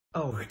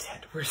Oh, we're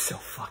dead. We're so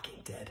fucking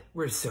dead.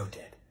 We're so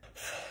dead.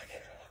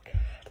 Oh,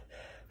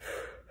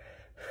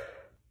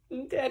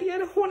 God. Daddy, I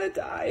don't want to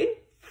die.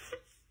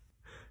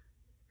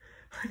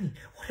 Honey,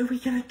 what are we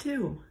gonna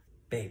do?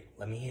 Babe,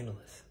 let me handle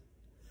this.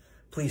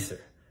 Please, sir,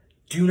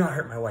 do not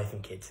hurt my wife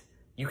and kids.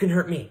 You can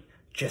hurt me,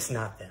 just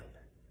not them.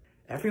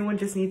 Everyone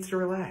just needs to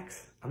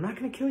relax. I'm not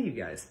gonna kill you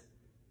guys.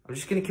 I'm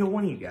just gonna kill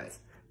one of you guys.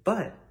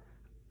 But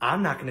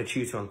I'm not gonna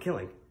choose who I'm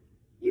killing.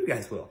 You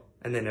guys will.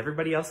 And then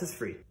everybody else is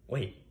free.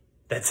 Wait,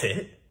 that's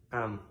it?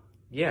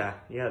 Yeah,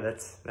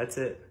 that's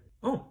it.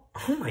 Oh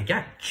my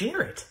God,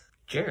 Jarrett.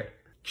 Jarrett.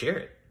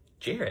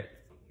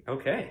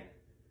 Okay.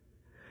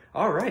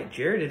 All right,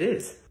 Jarrett it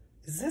is.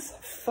 Is this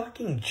a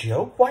fucking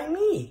joke? Why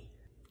me?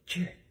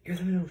 Jarrett, you're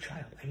the middle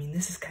child. I mean,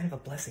 this is kind of a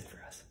blessing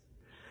for us.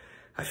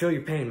 I feel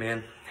your pain,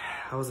 man.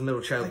 I was a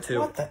middle child too.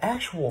 What the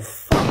actual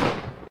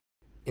fuck?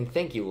 And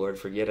thank you, Lord,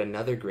 for yet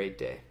another great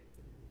day.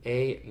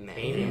 Amen.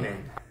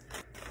 Amen.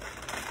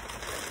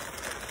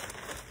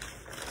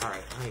 All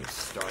right, I'm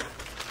starving.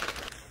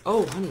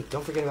 Oh, honey,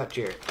 don't forget about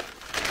Jarrett.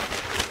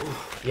 Ooh,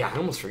 yeah, I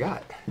almost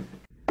forgot.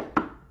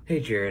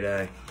 Hey,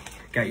 Jarrett,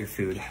 got your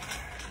food.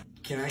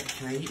 Can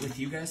I eat with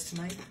you guys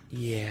tonight?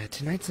 Yeah,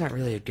 tonight's not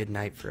really a good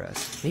night for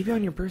us. Maybe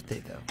on your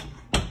birthday,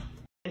 though.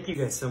 Thank you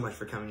guys so much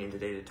for coming in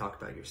today to talk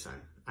about your son.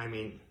 I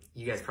mean,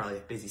 you guys probably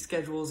have busy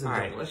schedules. And all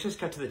right, let's just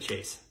cut to the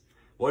chase.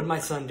 What did my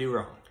son do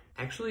wrong?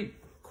 Actually,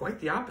 quite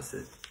the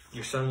opposite.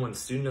 Your son won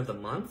Student of the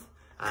Month.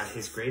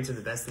 His grades are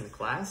the best in the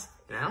class.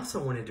 And I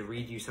also wanted to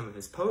read you some of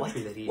his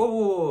poetry that he...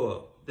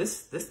 Whoa.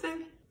 This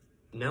thing?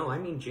 No, I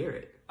mean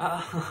Jarrett.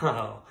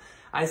 Oh,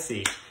 I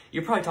see.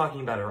 You're probably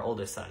talking about our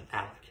oldest son,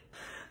 Alec.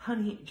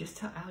 Honey, just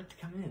tell Alec to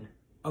come in.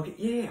 Okay,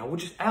 yeah, we'll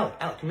just... Alec,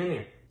 come in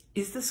here.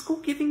 Is the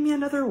school giving me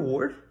another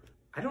award?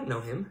 I don't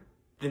know him.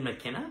 Then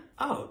McKenna?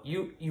 Oh,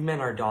 you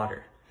meant our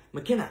daughter.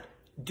 McKenna,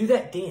 do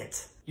that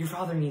dance. Your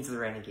father needs the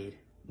renegade.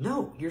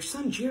 No, your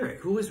son Jarrett,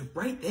 who was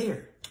right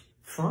there.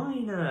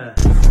 Fine,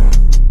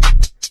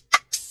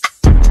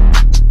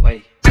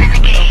 Wait.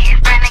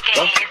 Renegade.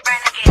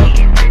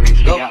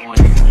 Go. Got one.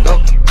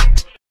 Go.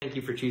 Thank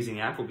you for choosing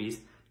Applebee's.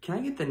 Can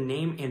I get the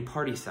name and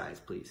party size,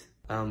 please?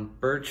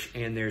 Birch,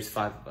 and there's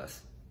 5 of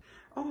us.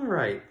 All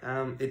right,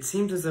 it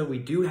seems as though we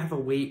do have a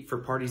wait for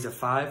parties of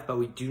 5, but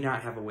we do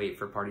not have a wait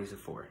for parties of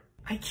 4.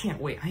 I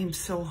can't wait, I am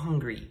so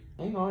hungry.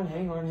 Hang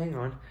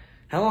on.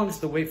 How long is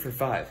the wait for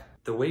 5?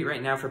 The wait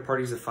right now for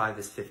parties of 5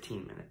 is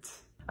 15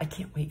 minutes. I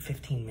can't wait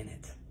 15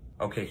 minutes.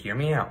 Okay, hear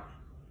me out.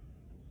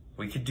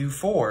 We could do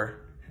 4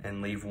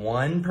 and leave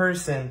 1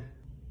 person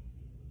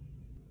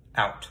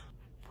out.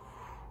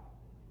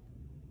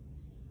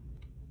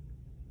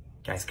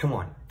 Guys, come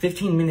on.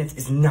 15 minutes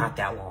is not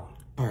that long.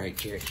 All right,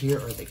 Jarrett, here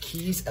are the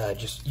keys.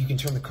 You can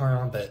turn the car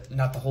on, but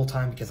not the whole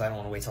time because I don't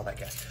want to waste all that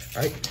gas.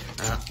 All right,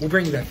 we'll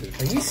bring you that food.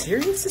 Are you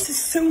serious? This is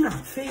so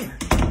not fair.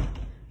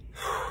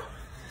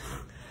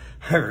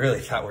 I really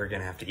thought we were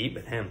gonna have to eat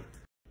with him.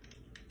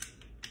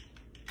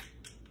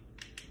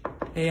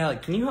 Hey,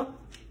 Alec, can you help?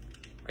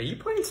 Are you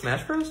playing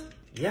Smash Bros?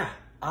 Yeah,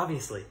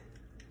 obviously.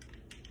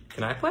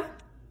 Can I play?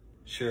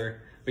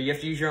 Sure, but you have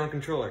to use your own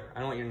controller. I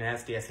don't want your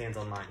nasty ass hands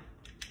on mine.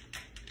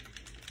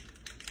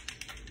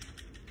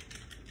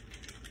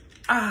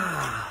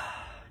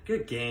 Ah,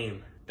 good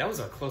game. That was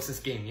our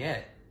closest game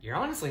yet. You're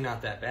honestly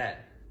not that bad.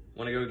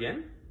 Want to go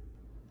again?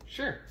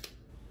 Sure.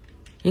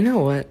 You know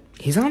what?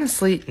 He's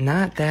honestly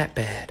not that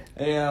bad.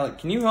 Hey, Alec,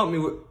 can you help me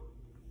with...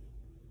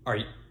 Are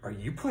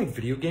you playing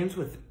video games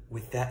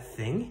with that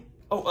thing?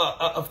 Oh,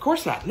 of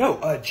course not.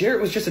 No,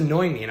 Jarrett was just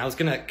annoying me and I was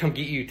gonna come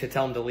get you to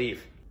tell him to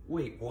leave.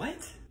 Wait,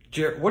 what?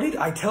 Jarrett, what did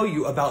I tell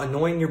you about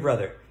annoying your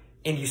brother?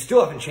 And you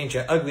still haven't changed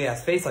that ugly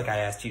ass face like I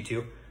asked you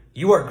to.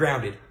 You are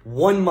grounded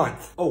 1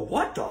 month. Oh,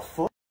 what the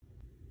fuck?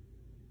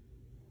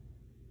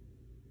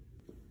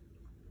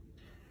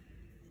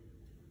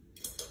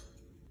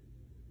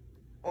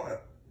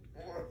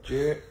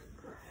 Jarrett,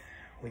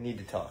 we need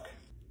to talk.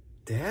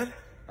 Dad?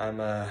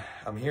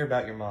 I'm here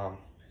about your mom.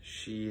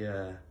 She,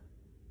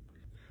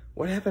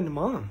 What happened to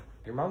Mom?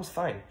 Your mom's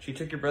fine. She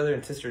took your brother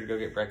and sister to go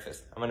get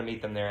breakfast. I'm gonna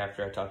meet them there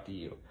after I talk to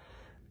you.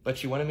 But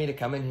she wanted me to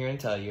come in here and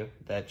tell you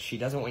that she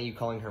doesn't want you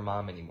calling her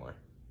mom anymore.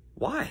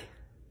 Why?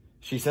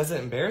 She says it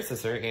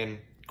embarrasses her, and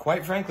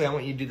quite frankly, I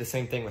want you to do the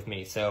same thing with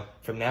me. So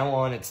from now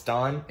on, it's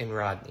Dawn and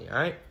Rodney, all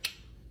right?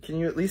 Can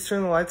you at least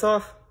turn the lights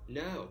off?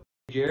 No.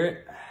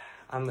 Jarrett,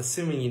 I'm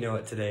assuming you know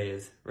what today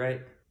is,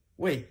 right?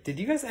 Wait, did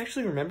you guys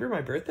actually remember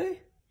my birthday?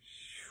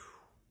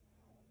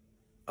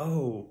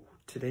 Oh,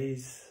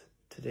 today's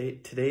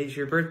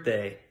your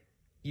birthday.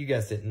 You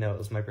guys didn't know it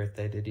was my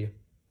birthday, did you?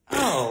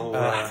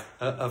 Oh,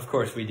 of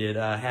course we did.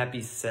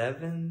 Happy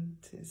 7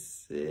 to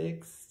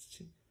 6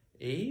 to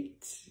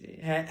 8.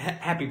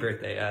 Happy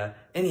birthday.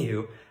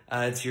 Anywho,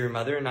 it's your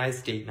mother and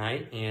I's date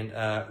night,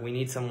 and we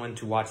need someone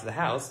to watch the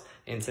house.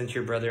 And since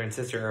your brother and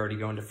sister are already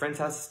going to friends'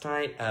 houses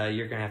tonight,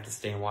 you're gonna have to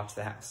stay and watch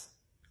the house.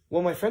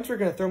 Well, my friends were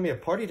gonna throw me a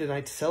party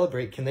tonight to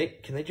celebrate. Can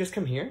they just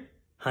come here?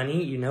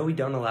 Honey, you know we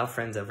don't allow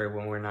friends over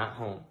when we're not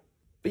home.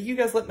 But you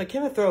guys let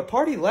McKenna throw a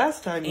party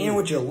last time. And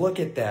would you look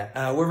at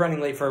that? We're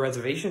running late for our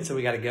reservation, so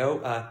we gotta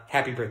go.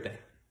 Happy birthday.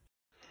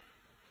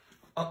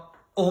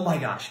 Oh my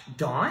gosh,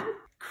 Dawn?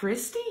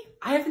 Christy?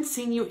 I haven't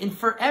seen you in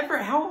forever.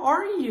 How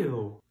are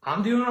you?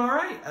 I'm doing all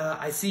right.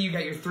 I see you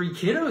got your 3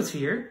 kiddos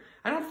here.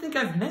 I don't think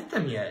I've met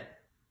them yet.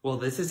 Well,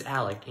 this is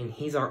Alec, and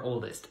he's our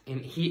oldest,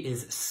 and he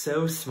is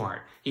so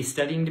smart. He's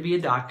studying to be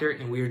a doctor,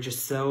 and we are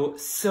just so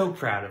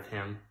proud of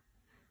him.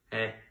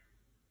 Hey.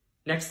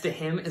 Next to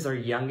him is our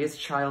youngest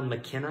child,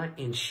 McKenna,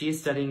 and she is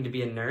studying to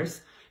be a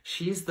nurse.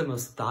 She is the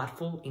most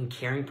thoughtful and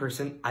caring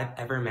person I've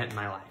ever met in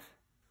my life.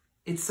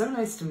 It's so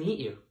nice to meet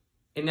you.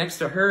 And next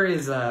to her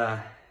is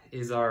our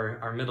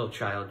middle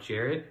child,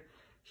 Jarrett.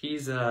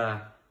 He's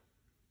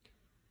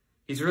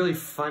really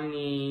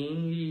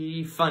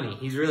funny.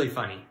 He's really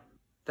funny.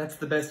 That's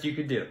the best you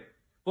could do.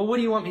 Well, what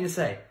do you want me to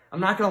say? I'm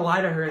not gonna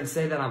lie to her and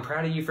say that I'm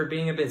proud of you for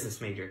being a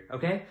business major,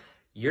 okay?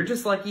 You're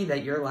just lucky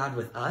that you're allowed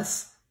with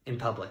us in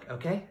public,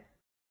 okay?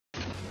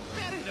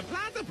 Mary the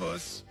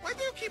platypus, why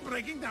do you keep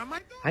breaking down my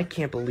door? I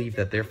can't believe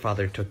that their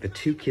father took the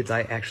 2 kids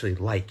I actually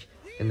like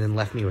and then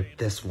left me with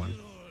this one.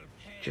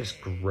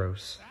 Just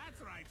gross.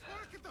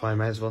 Well, I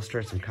might as well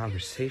start some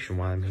conversation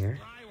while I'm here.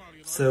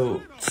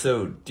 So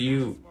do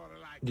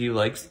you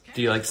like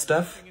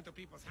stuff?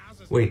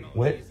 Wait,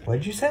 what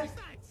did you say?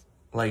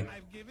 Like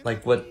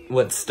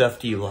what stuff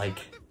do you like?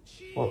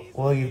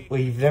 Well,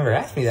 you've never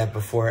asked me that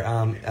before.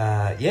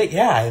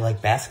 Yeah, I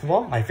like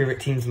basketball. My favorite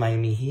team's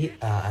Miami Heat.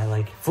 I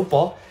like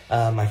football.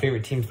 My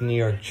favorite team's New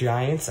York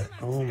Giants.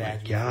 Oh my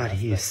God,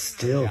 he is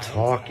still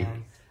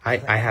talking. I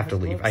have to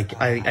leave.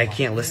 I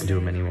can't listen to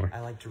him anymore.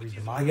 I like to read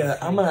the manga.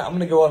 I'm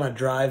gonna go on a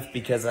drive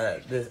because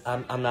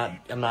I'm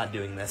not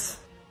doing this.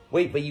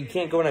 Wait, but you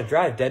can't go on a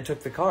drive. Dad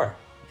took the car.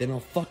 Then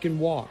I'll fucking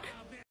walk.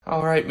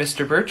 All right,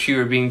 Mr. Birch, you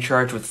are being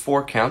charged with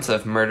 4 counts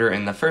of murder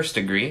in the 1st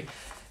degree.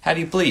 How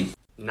do you plead?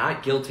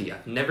 Not guilty.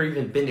 I've never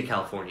even been to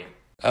California.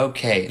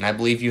 Okay, and I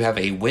believe you have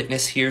a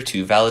witness here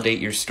to validate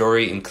your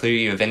story and clear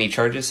you of any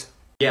charges?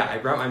 Yeah, I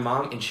brought my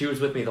mom, and she was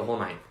with me the whole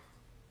night.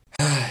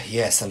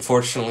 Yes,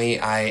 unfortunately,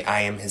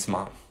 I am his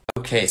mom.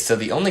 Okay, so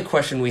the only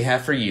question we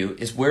have for you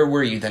is where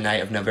were you the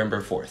night of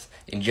November 4th?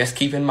 And just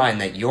keep in mind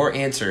that your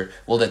answer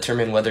will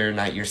determine whether or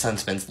not your son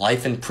spends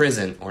life in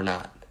prison or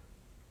not.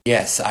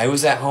 Yes, I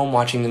was at home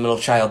watching the middle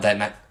child that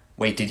night.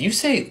 Wait, did you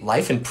say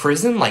life in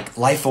prison? Like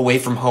life away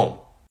from home?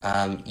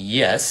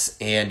 Yes,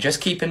 and just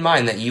keep in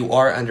mind that you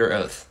are under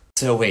oath.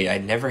 So wait,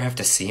 I'd never have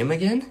to see him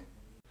again?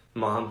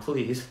 Mom,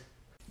 please.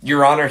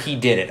 Your Honor, he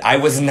did it. I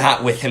was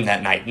not with him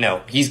that night.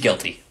 No, he's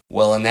guilty.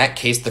 Well, in that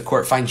case, the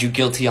court finds you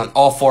guilty on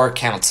all 4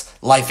 counts.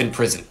 Life in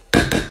prison.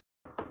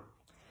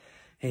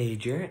 Hey,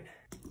 Jarrett.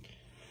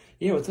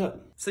 Yeah, what's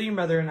up? So your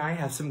mother and I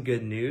have some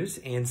good news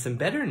and some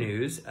better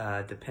news,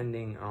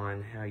 depending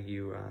on how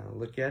you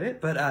look at it.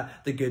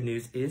 But the good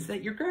news is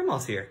that your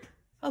grandma's here.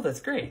 Oh,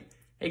 that's great.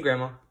 Hey,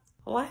 Grandma.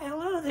 Why,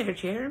 hello there,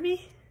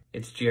 Jeremy.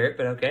 It's Jarrett,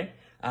 but okay.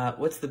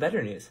 What's the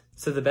better news?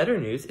 So the better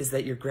news is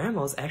that your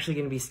grandma's actually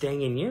going to be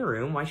staying in your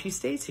room while she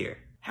stays here.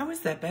 How is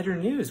that better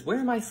news? Where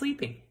am I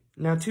sleeping?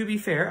 Now, to be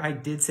fair, I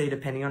did say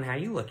depending on how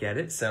you look at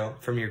it. So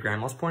from your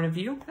grandma's point of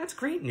view, that's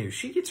great news.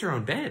 She gets her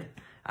own bed.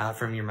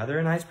 From your mother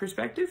and I's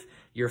perspective,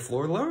 you're a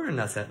floor lower than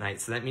us at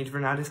night, so that means we're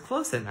not as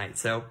close at night.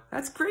 So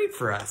that's great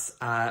for us.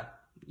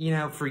 You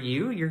know, for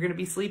you, you're going to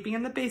be sleeping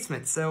in the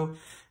basement. So,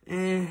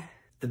 the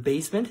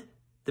basement?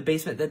 The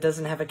basement that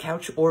doesn't have a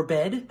couch or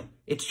bed?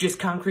 It's just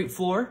concrete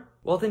floor?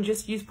 Well, then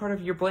just use part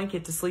of your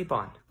blanket to sleep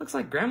on. Looks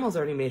like Grandma's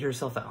already made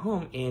herself at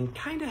home and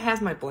kind of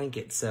has my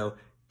blanket. So,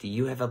 do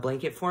you have a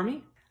blanket for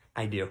me?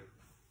 I do.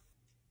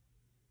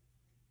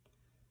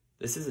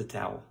 This is a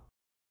towel.